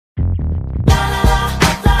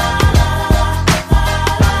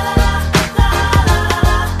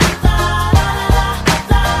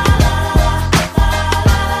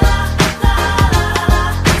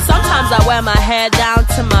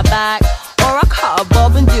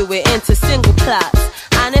do it into single plots.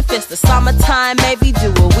 And if it's the summertime, maybe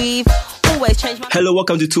do a weave. Hello,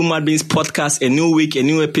 welcome to Two Mad Beans podcast. A new week, a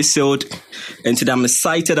new episode. And today I'm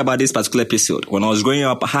excited about this particular episode. When I was growing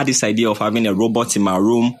up, I had this idea of having a robot in my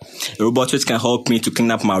room. A robot which can help me to clean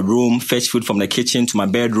up my room, fetch food from the kitchen to my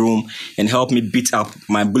bedroom, and help me beat up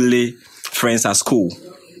my bully friends at school.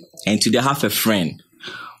 And today I have a friend,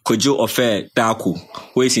 Kojo Ofe Daku,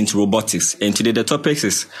 who is into robotics. And today the topic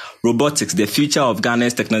is robotics, the future of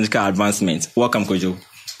Ghana's technological advancement. Welcome, Kojo.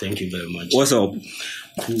 Thank you very much. What's up?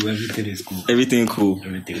 Cool, everything is cool. Everything cool.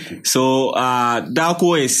 So,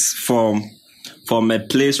 Daku is from a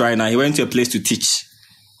place right now. He went to a place to teach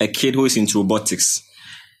a kid who is into robotics.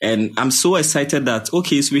 And I'm so excited that,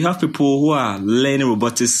 okay, so we have people who are learning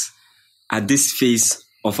robotics at this phase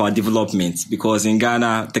of our development. Because in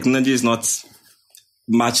Ghana, technology is not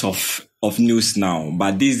much of news now.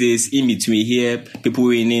 But these days, in between here, people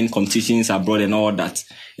winning competitions abroad and all that.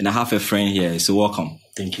 And I have a friend here, so welcome.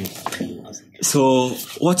 Thank you. So,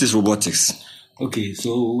 what is robotics? Okay,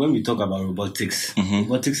 so when we talk about robotics,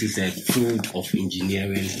 robotics is a field of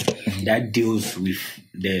engineering that deals with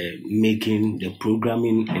the making, the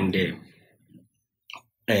programming, and the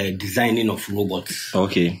designing of robots.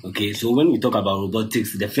 Okay, so when we talk about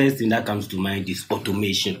robotics, the first thing that comes to mind is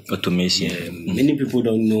automation. Many people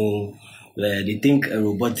don't know. They think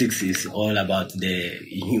robotics is all about the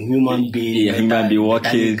human being,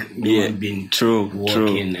 working,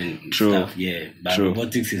 and stuff. Yeah, but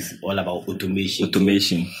robotics is all about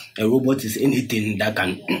automation. A robot is anything that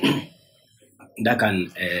can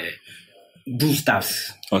do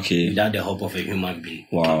stuff. Okay. Without the help of a human being.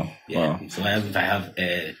 Wow. So if I have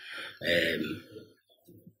a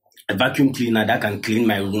vacuum cleaner that can clean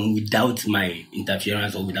my room without my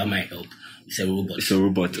interference or without my help, it's a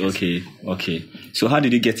robot. Yes. Okay. So how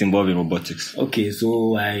did you get involved in robotics? Okay,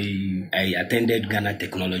 so I attended Ghana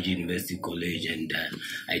Technology University College and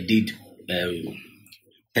I did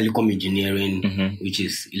telecom engineering, which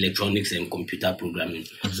is electronics and computer programming.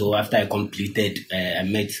 So after I completed, I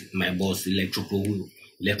met my boss, Electropro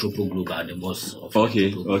Global, the boss of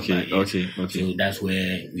Okay. So that's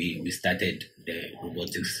where we started the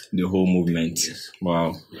robotics. The whole movement. Yes.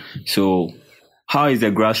 Wow. So how is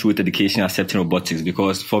the grassroots education accepting robotics?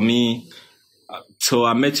 Because for me, so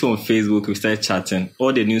I met you on Facebook, we started chatting.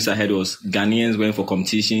 All the news I heard was Ghanaians went for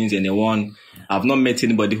competitions and they won. I've not met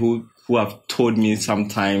anybody who have told me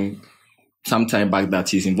sometime back that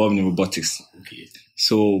he's involved in robotics. Okay.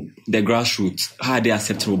 So the grassroots, how are they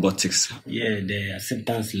accepting robotics? Yeah, the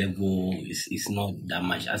acceptance level is not that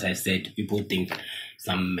much. As I said, people think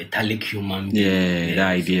some metallic human being. Yeah,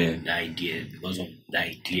 the idea. Because of the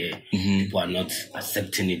idea, people are not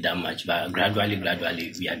accepting it that much. But gradually,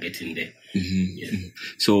 we are getting there.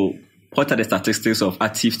 So what are the statistics of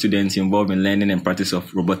active students involved in learning and practice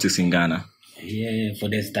of robotics in Ghana? Yeah, for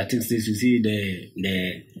the statistics, you see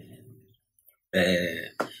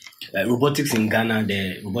robotics in Ghana,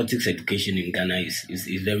 the robotics education in Ghana is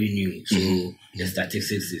very new. So the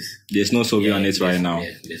statistics is... There's no survey on it right now.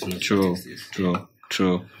 Yeah, there's no statistics.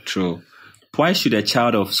 True. Why should a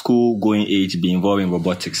child of school-going age be involved in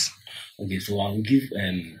robotics? Okay, so I will give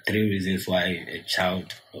 3 reasons why a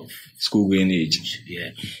child of school-going age.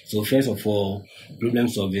 Yeah. So first of all,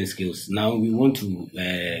 problem-solving skills. Now we want to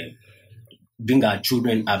bring our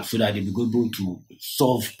children up so that they be able to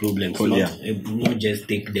solve problems, not just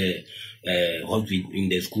take the what we in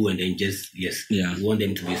the school and then just we want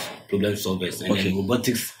them to be problem solvers, and then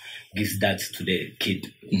robotics gives that to the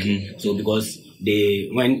kid. So because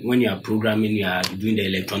when you are programming, you are doing the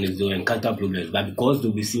electronics, they'll encounter problems, but because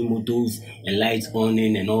they'll be seeing motors and lights on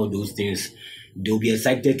and all those things, they'll be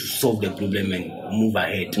excited to solve the problem and move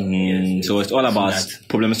ahead. So it's all about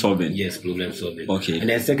problem solving. Yes, problem solving. Okay. And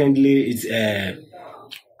then secondly, it's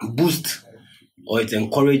boost or it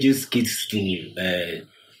encourages kids to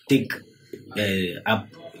take up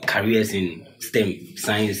careers in STEM,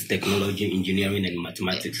 science, technology, engineering, and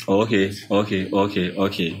mathematics. Okay.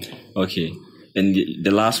 And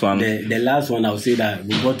the last one? The last one, I would say that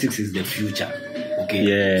robotics is the future. Okay.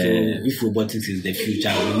 Yeah. So if robotics is the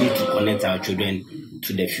future, we need to connect our children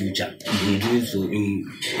to the future. In doing so, in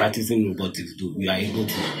practicing robotics, we are able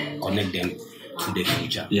to connect them to the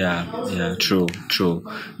future. Yeah, true.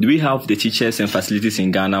 Do we have the teachers and facilities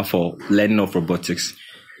in Ghana for learning of robotics?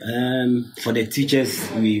 For the teachers,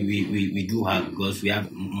 we do have, because we have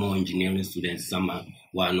more engineering students. Some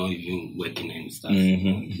who are not even working and stuff.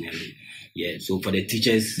 Yeah, so for the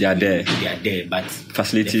teachers, they are there, but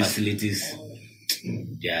facilities. The facilities,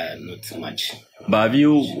 they are not so much. But do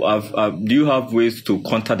you have ways to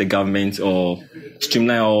contact the government or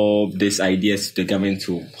streamline all these ideas to the government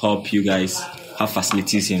to help you guys have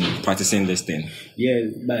facilities in practicing this thing? Yeah,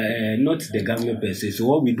 but not the government per se. So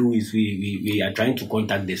what we do is we are trying to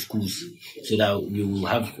contact the schools so that we will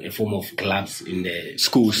have a form of clubs in the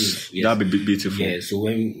schools. Yes. That would be beautiful. Yeah, so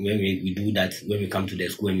when we do that, when we come to the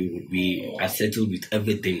school and we are settled with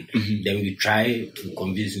everything, then we try to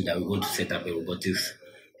convince you that we want to set up a robotics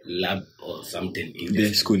lab or something in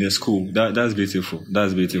the school. That's beautiful.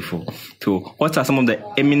 That's beautiful. So what are some of the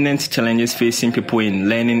eminent challenges facing people in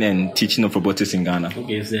learning and teaching of robotics in Ghana?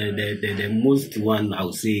 Okay, so the most one I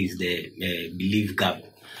would say is the belief gap.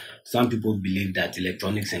 Some people believe that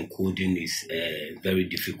electronics and coding is very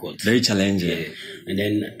difficult, very challenging. And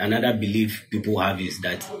then another belief people have is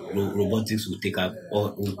that robotics will take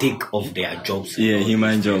off their jobs. Yeah,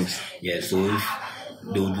 human jobs. Yeah, so if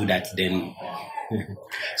they will do that, then.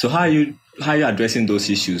 So how are you addressing those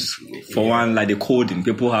issues? For one, like the coding,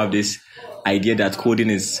 people have this idea that coding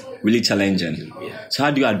is really challenging. Yeah. So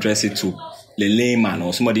how do you address it to the layman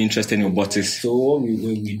or somebody interested in robotics? So what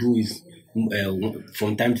we do is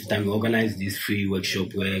from time to time we organize this free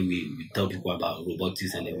workshop where we tell people about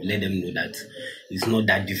robotics and we let them know that it's not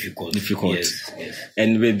that difficult. Yes.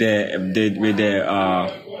 And with the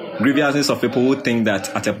grievances of people who think that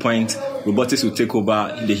at a point robotics will take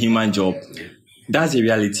over the human job. Yeah. That's the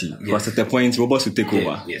reality. Because at the point, robots will take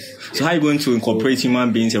over. Yes. So how are you going to incorporate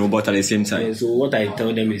human beings and robots at the same time? So what I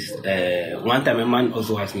tell them is, one time a man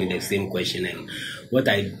also asked me the same question, and what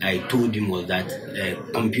I told him was that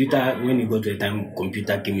computer, when you go to a time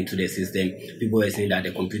computer came into the system, people were saying that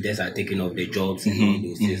the computers are taking off the jobs and all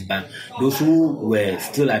those things. But those who were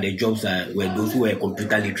still at the jobs were those who were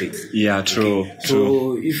computer literate. Yeah, true. Okay?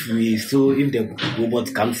 So if the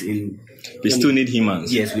robot comes in, we still need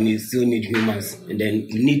humans. Yes, we still need humans, and then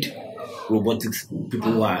we need robotics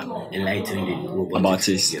people who are enlightened in robotics. About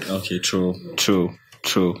it. Yes. Okay, true,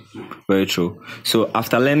 very true. So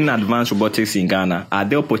after learning advanced robotics in Ghana, are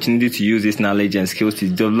there opportunities to use this knowledge and skills to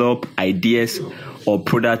develop ideas or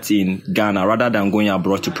products in Ghana rather than going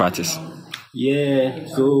abroad to practice? Yeah.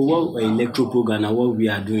 So what Electro Ghana, what we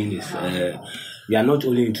are doing is we are not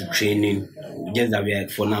only into training, just that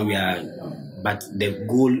but the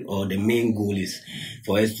goal or the main goal is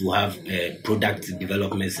for us to have a product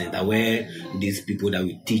development center where these people that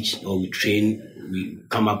we teach or we train, we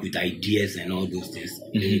come up with ideas and all those things.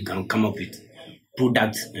 Then we can come up with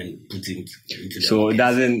products and put it into the So it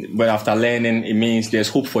doesn't, but after learning, it means there's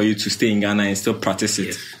hope for you to stay in Ghana and still practice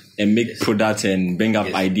it and make products and bring up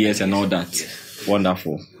ideas and all that. Yes.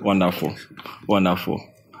 Wonderful.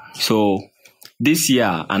 So this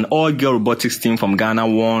year, an all-girl robotics team from Ghana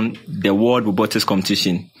won the World Robotics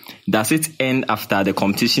Competition. Does it end after the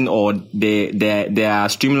competition, or there are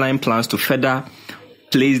streamlined plans to further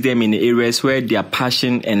place them in the areas where their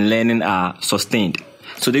passion and learning are sustained?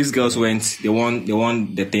 So these girls they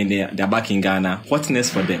won the thing. They're back in Ghana. What's next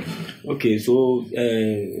for them? Okay, so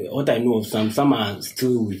what I know of some are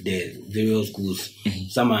still with the various schools.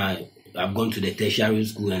 Some have gone to the tertiary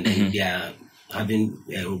school and then they are having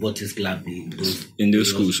a robotics club in those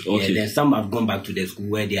schools. Okay. Then some have gone back to the school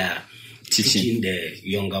where they are teaching the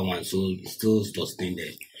younger ones, so still staying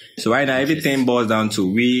there. So right now everything boils down to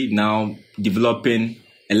we now developing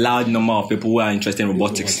a large number of people who are interested in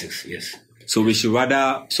robotics. Yes. So we should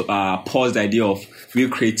rather pause the idea of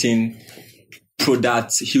recreating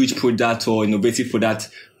products, huge products or innovative products,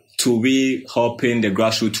 to we helping the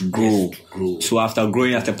grassroots to grow. So after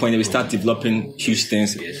growing at a point, we start developing huge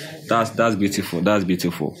things. Yes. That's beautiful.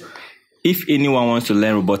 If anyone wants to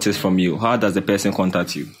learn robotics from you, how does the person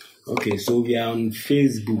contact you? Okay, so we are on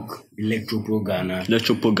Facebook, Electropro Ghana.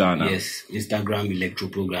 Electropro Ghana. Yes, Instagram,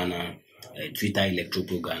 Electropro Ghana. Twitter,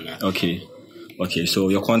 Electropro Ghana. Okay. So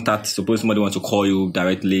your contact, suppose somebody wants to call you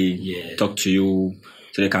directly, talk to you,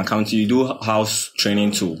 so they can come to you. You do house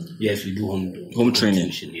training too? Yes, we do home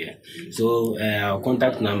training. Yeah. So our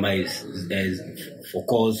contact number is for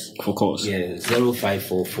calls. Yeah,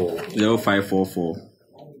 0544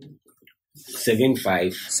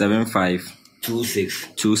 75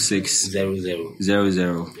 26 00.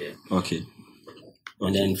 Yeah. Okay.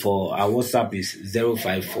 And then for our WhatsApp is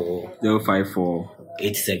 054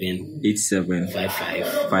 87 55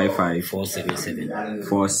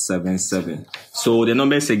 477. So the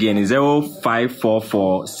numbers again is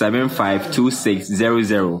 0544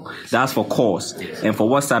 752600. That's for calls. Yes. And for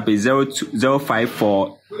WhatsApp is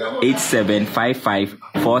 054 87 55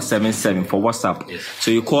 477 for WhatsApp. Yes. So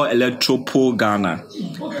you call Electropo Ghana.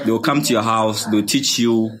 They'll come to your house. They'll teach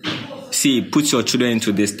you. See, put your children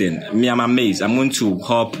into this thing. Me, I'm amazed. I'm going to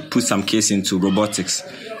help put some case into robotics.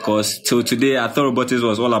 Because till today, I thought robotics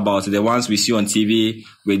was all about the ones we see on TV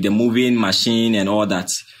with the moving machine and all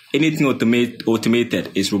that. anything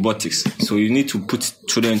automated is robotics. So you need to put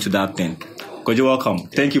children into that thing. God, you're welcome.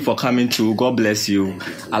 Thank you for coming too. God bless you.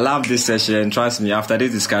 I love this session. Trust me, after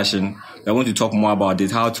this discussion, we're going to talk more about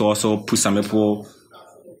it, how to also put some people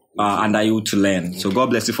under you to learn. So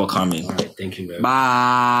God bless you for coming. All right, thank you very much.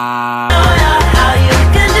 Bye. How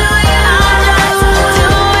you can do it.